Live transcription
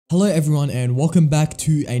Hello everyone and welcome back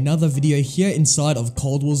to another video here inside of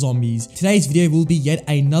Cold War Zombies. Today's video will be yet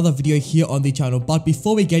another video here on the channel, but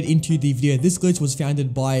before we get into the video, this glitch was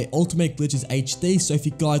founded by UltimateGlitcherzHD, so if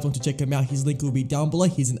you guys want to check him out, his link will be down below.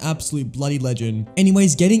 He's an absolute bloody legend.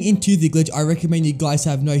 Anyways, getting into the glitch, I recommend you guys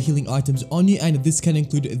have no healing items on you, and this can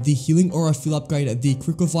include the healing aura full upgrade, the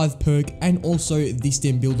quick revive perk, and also the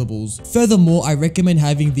stim buildables. Furthermore, I recommend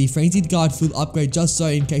having the frenzied guard full upgrade just so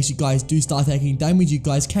in case you guys do start taking damage, you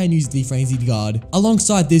guys can use the frenzied guard.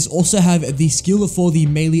 Alongside this, also have the skill for the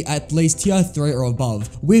melee at least tier 3 or above.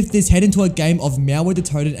 With this, head into a game of Malware the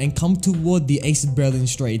Toten and come toward the East Berlin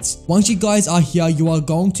Straits. Once you guys are here, you are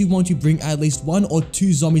going to want to bring at least 1 or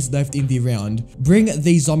 2 zombies left in the round. Bring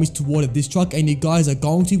these zombies toward this truck and you guys are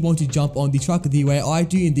going to want to jump on the truck the way I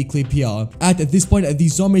do in the clip here. At this point, the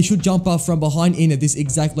zombie should jump up from behind in this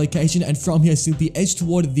exact location, and from here simply edge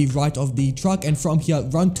toward the right of the truck, and from here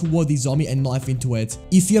run toward the zombie and knife into it.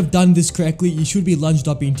 If you have done this correctly, you should be lunged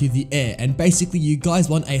up into the air, and basically you guys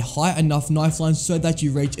want a high enough knife lunge so that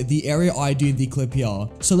you reach the area I do in the clip here.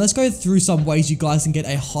 So let's go through some ways you guys can get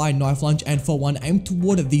a high knife lunge, and for one, aim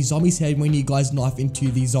toward the zombie's head when you guys knife into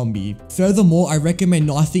the zombie. Furthermore, I recommend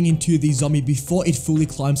knifing into the zombie before it fully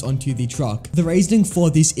climbs onto the truck. The reasoning for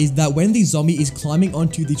this is that when the zombie is climbing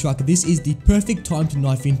onto the truck, this is the perfect time to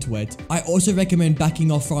knife into it. I also recommend backing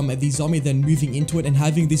off from the zombie, then moving into it and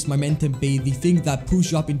having this momentum be the thing that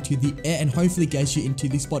pulls you up into the air and hopefully gets you into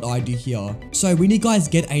the spot I do here. So when you guys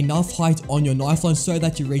get enough height on your knife line so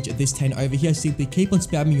that you reach this 10 over here, simply keep on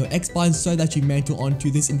spamming your X buttons so that you mantle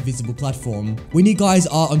onto this invisible platform. When you guys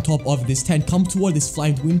are on top of this 10, come toward this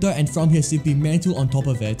flamed window and from here simply mantle on top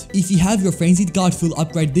of it. If you have your frenzied guard full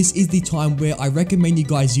upgrade, this is the time where I recommend you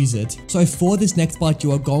guys use it. So for this next part,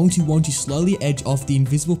 you are going to want to slowly edge off the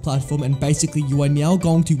invisible platform, and basically you are now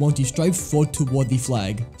going to want to strafe forward toward the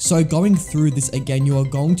flag. So going through this again, you are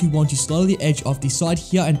going to want to slowly edge off the side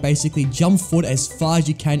here and basically jump forward as far as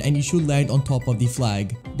you can, and you should land on top of the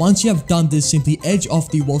flag. Once you have done this, simply edge off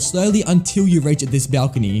the wall slowly until you reach this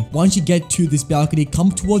balcony. Once you get to this balcony,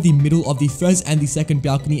 come toward the middle of the first and the second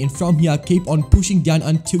balcony, and from here keep on pushing down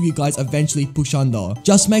until you guys eventually push under.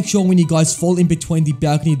 Just make sure when you guys fall in between the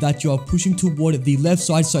balcony that you are pushing toward the left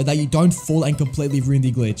side so that you don't fall and completely ruin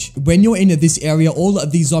the glitch. When you're in this area, all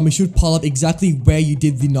of these zombies should pile up exactly where you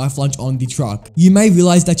did the knife lunge on the truck. You may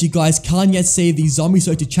realize that you guys can't yet see the zombies,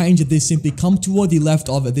 so to change this, simply come toward the left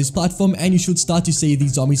of this platform and you should start to see the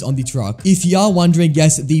zombies on the truck. If you are wondering,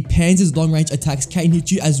 yes, the Panzer's long range attacks can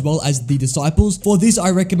hit you as well as the Disciples. For this,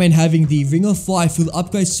 I recommend having the Ring of Fire full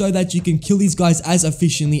upgrade so that you can kill these guys as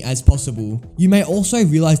efficiently as possible. You may also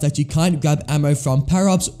realize that you can't grab ammo from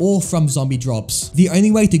power-ups or from zombie drops. The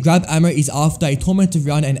only way to grab ammo is after a tormented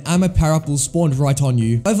round, and ammo power-up will spawn right on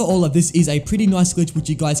you. Overall, this is a pretty nice glitch which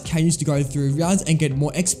you guys can use to go through rounds and get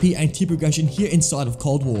more XP and tier progression here inside of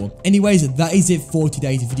Cold War. Anyways, that is it for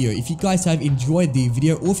today's video. If you guys have enjoyed the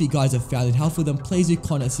video or if you guys have found it helpful, then please do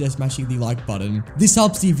consider smashing the like button. This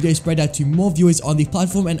helps the video spread out to more viewers on the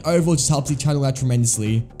platform and overall just helps the channel out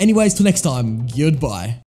tremendously. Anyways, till next time, goodbye.